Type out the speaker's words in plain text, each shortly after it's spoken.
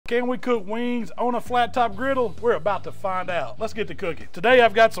Can we cook wings on a flat top griddle? We're about to find out. Let's get to cooking. Today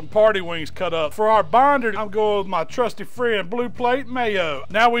I've got some party wings cut up. For our binder, I'm going with my trusty friend Blue Plate mayo.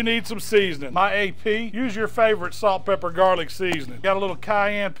 Now we need some seasoning. My AP, use your favorite salt, pepper, garlic seasoning. Got a little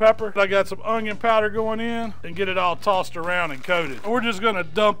cayenne pepper. I got some onion powder going in and get it all tossed around and coated. And we're just gonna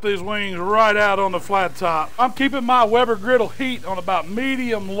dump these wings right out on the flat top. I'm keeping my Weber griddle heat on about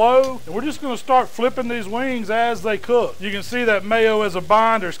medium low, and we're just gonna start flipping these wings as they cook. You can see that mayo as a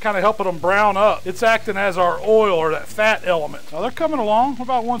binder is kind of helping them brown up. It's acting as our oil or that fat element. Now they're coming along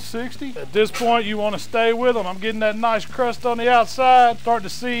about 160. At this point, you want to stay with them. I'm getting that nice crust on the outside. Starting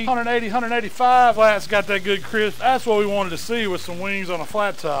to see 180, 185. Flat's got that good crisp. That's what we wanted to see with some wings on a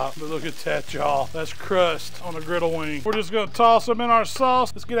flat top. But look at that, y'all. That's crust on a griddle wing. We're just gonna toss them in our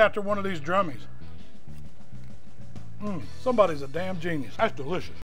sauce. Let's get after one of these drummies. Somebody's a damn genius. That's delicious.